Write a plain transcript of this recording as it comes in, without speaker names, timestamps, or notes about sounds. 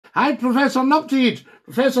Hi, Professor Nupteed.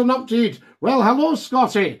 Professor Nupteed. Well, hello,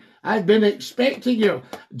 Scotty. I've been expecting you.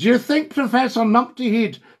 Do you think Professor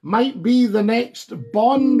Nupteed might be the next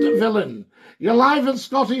Bond villain? You're live at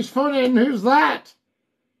Scotty's phone in. Who's that?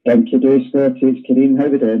 Thank you, Scott. It's Kareem. How are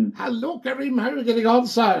we doing? Hello, Kareem. How are we getting on,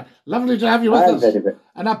 sir? Lovely to have you with us. Very well.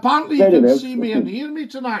 And apparently you can see me and hear me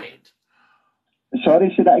tonight.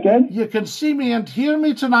 Sorry, say that again? You can see me and hear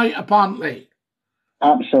me tonight, apparently.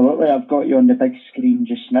 Absolutely. I've got you on the big screen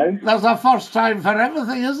just now. There's a first time for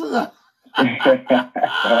everything, isn't there?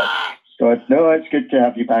 Scott, no, it's good to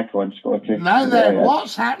have you back on, Scotty. Now then,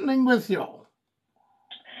 what's happening with you?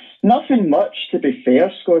 Nothing much, to be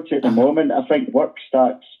fair, Scotty, at the moment. I think work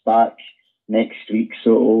starts back next week,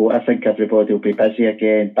 so I think everybody will be busy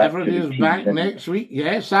again. Everybody's back next week.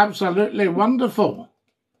 Yes, absolutely wonderful.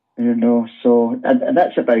 You know, so, and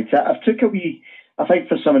that's about it. I've took a wee, I think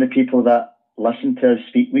for some of the people that listen to us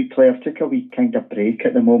speak weekly, I've took a wee kind of break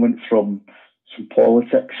at the moment from some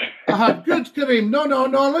politics. Good, Kareem. No.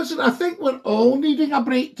 Listen, I think we're all needing a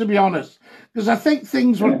break, to be honest, because I think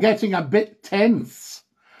things were getting a bit tense.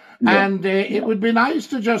 Yeah. And it would be nice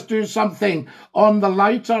to just do something on the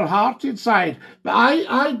lighter-hearted side. But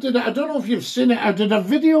I don't know if you've seen it, I did a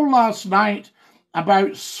video last night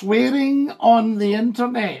about swearing on the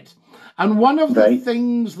internet. And one of the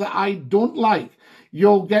things that I don't like,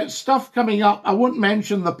 you'll get stuff coming up, I won't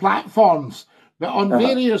mention the platforms, but on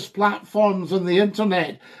various platforms on the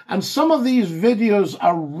internet. And some of these videos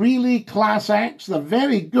are really class acts, they're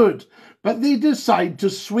very good, but they decide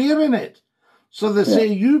to swear in it. So they say,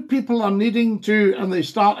 you people are needing to, and they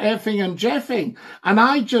start effing and jeffing. And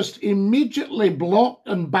I just immediately blocked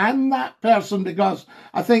and banned that person because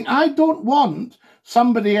I think I don't want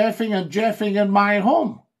somebody effing and jeffing in my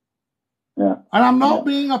home. Yeah. And I'm not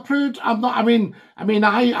being a prude. I'm not,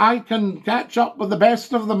 I can catch up with the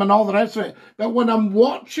best of them and all the rest of it. But when I'm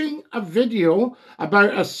watching a video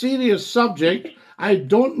about a serious subject, I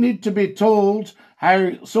don't need to be told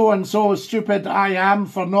how so-and-so stupid I am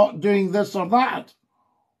for not doing this or that.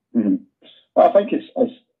 Mm-hmm. Well, I think it's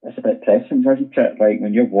a bit pressing, isn't it? Like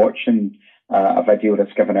when you're watching a video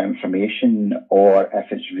that's giving out information, or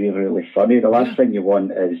if it's really, really funny, the last thing you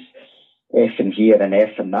want is F in here and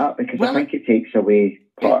F in that, because I think it takes away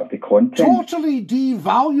part of the content. Totally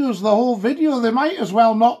devalues the whole video. They might as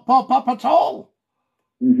well not pop up at all.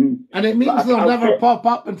 Mm-hmm. And it means they'll never pop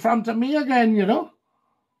up in front of me again, you know?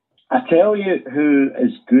 I tell you who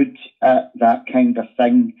is good at that kind of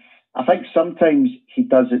thing. I think sometimes he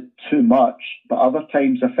does it too much, but other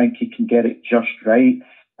times I think he can get it just right,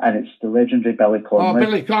 and it's the legendary Billy Connolly. Oh,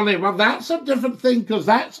 Billy Connolly. Well, that's a different thing, because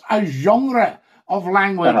that's a genre of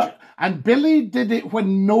language, and Billy did it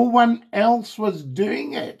when no one else was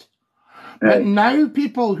doing it. But now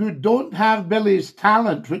people who don't have Billy's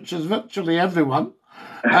talent, which is virtually everyone,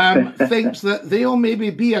 thinks that they'll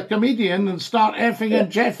maybe be a comedian and start effing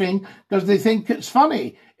and jeffing because they think it's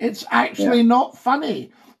funny. It's actually not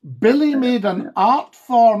funny. Billy made an art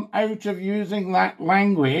form out of using that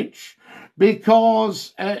language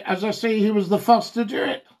because, as I say, he was the first to do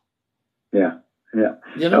it. Yeah.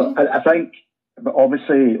 You know? I think, but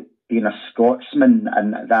obviously, being a Scotsman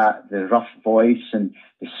and that, the rough voice and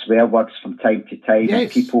the swear words from time to time,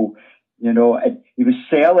 and people... You know, he was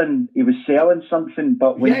selling something,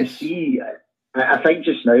 but when you see, I think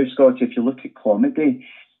just now, Scotty, if you look at comedy,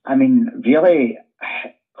 I mean, really,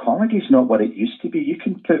 comedy's not what it used to be. You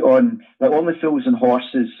can put on, like, Only Fools and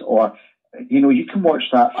Horses, or, you know, you can watch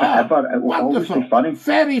that forever. It will always be funny.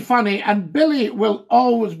 Very funny, and Billy will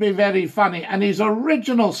always be very funny, and his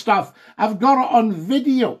original stuff, I've got it on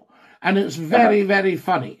video, and it's very, very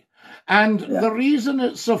funny. And the reason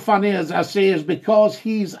it's so funny, as I say, is because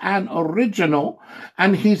he's an original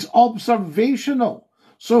and he's observational.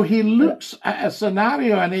 So he looks at a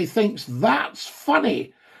scenario and he thinks that's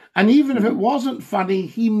funny. And even if it wasn't funny,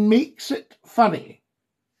 he makes it funny.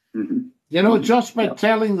 You know, just by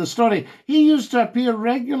telling the story. He used to appear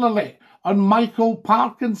regularly on Michael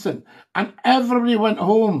Parkinson, and everybody went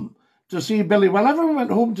home to see Billy. Well, everyone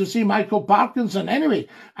went home to see Michael Parkinson anyway.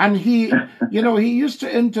 And he, you know, he used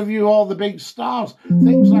to interview all the big stars,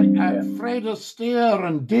 things like Fred Astaire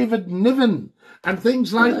and David Niven and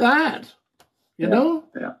things like that. You know?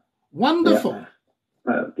 Yeah. Wonderful.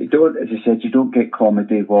 You don't, as I said, you don't get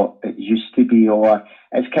comedy what it used to be, or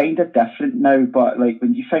it's kind of different now. But like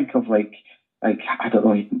when you think of like I don't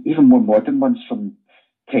know, even more modern ones from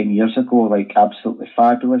 10 years ago, like Absolutely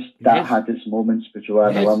Fabulous, that had its moments with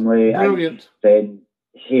Joanna Lumley. Brilliant. And then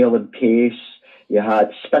Hale and Pace. You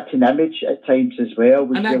had Spitting Image at times as well.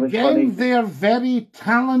 Was and really again, funny. They're very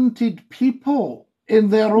talented people in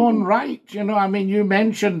their own right. You know, I mean, you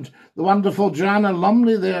mentioned the wonderful Joanna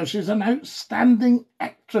Lumley there. She's an outstanding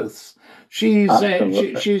actress. She's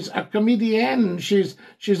a comedian. She's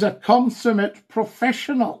a consummate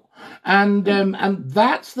professional. And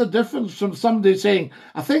that's the difference from somebody saying,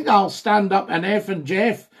 I think I'll stand up and F and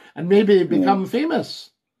Jeff and maybe become famous.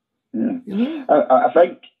 Yeah. You know? I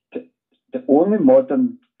think the only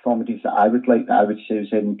modern comedies that I would like, that I would say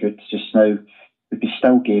is any good just now, would be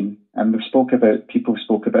Still Game. And people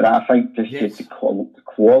spoke about that. I think just the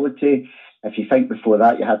quality. If you think before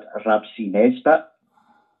that, you had Rabsy Nesbitt.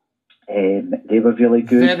 They were really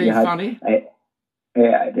good. Very funny.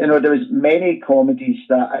 You know, there was many comedies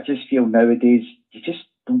that I just feel nowadays you just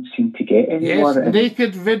don't seem to get anymore. Yes,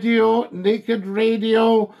 Naked Video, Naked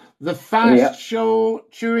Radio, The Fast Show,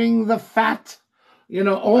 Chewing the Fat, you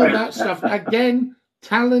know, all that stuff. Again,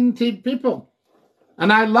 talented people.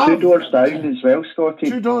 And I love... Two Doors Down as well, Scotty.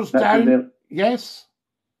 Two Doors Down, yes.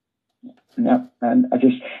 Yeah, and I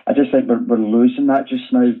just think we're losing that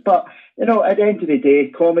just now. But, you know, at the end of the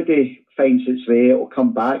day, comedy finds its way. It'll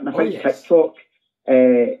come back. And I think TikTok,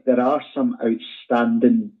 there are some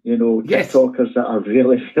outstanding, you know, TikTokers that are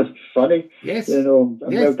really, really funny. Yes. You know,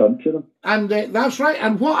 well done to them. And that's right.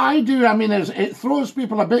 And what I do, I mean, is it throws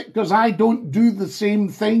people a bit because I don't do the same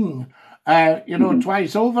thing, you know,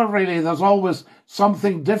 twice over, really. There's always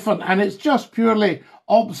something different. And it's just purely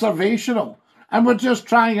observational. And we're just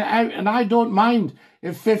trying it out. And I don't mind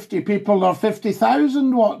if 50 people or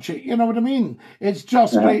 50,000 watch it. You know what I mean? It's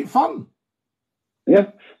just great fun.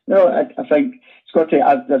 Yeah. No, I think, Scotty,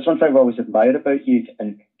 that's one thing I've always admired about you.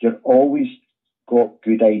 And you're always got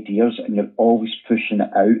good ideas and you're always pushing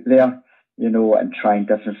it out there, you know, and trying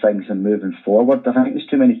different things and moving forward. I think there's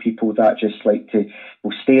too many people that just like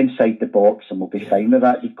will stay inside the box and will be fine with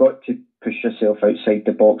that. You've got to push yourself outside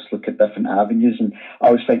the box, look at different avenues. And I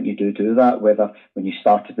always think you do that, whether when you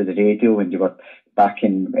started with the radio, when you were back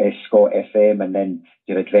in Scott FM, and then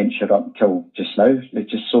your adventure up until just now.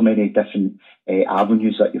 There's just so many different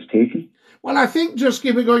avenues that you've taken. Well, I think just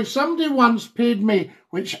keep it going. Somebody once paid me,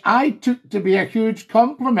 which I took to be a huge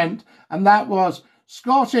compliment, and that was,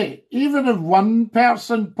 Scotty, even if one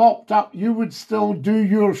person popped up, you would still do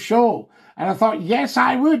your show. And I thought, yes,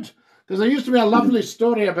 I would. Because there used to be a lovely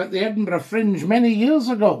story about the Edinburgh Fringe many years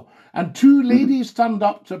ago, and two ladies turned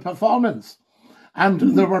up to performance. And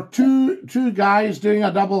there were two guys doing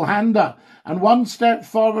a double-hander. And one stepped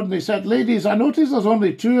forward and he said, ladies, I notice there's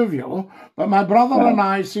only two of you, but my brother and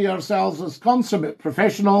I see ourselves as consummate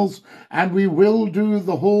professionals, and we will do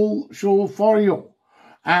the whole show for you.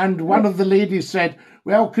 And one of the ladies said,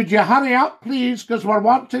 well, could you hurry up, please, because we're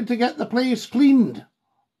wanting to get the place cleaned.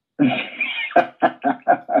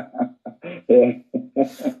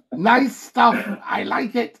 Nice stuff. I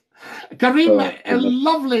like it. Kareem,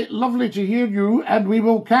 lovely to hear you, and we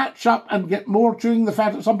will catch up and get more Chewing the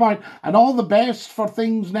Fat at some point, and all the best for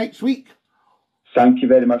things next week. Thank you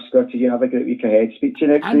very much, Scotty. You have a great week ahead. Speak to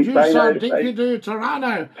you next week. And you, sir, dinky do,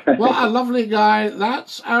 Toronto. What a lovely guy.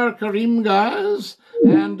 That's our Kareem, guys,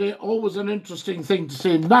 and always an interesting thing to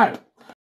say. Now,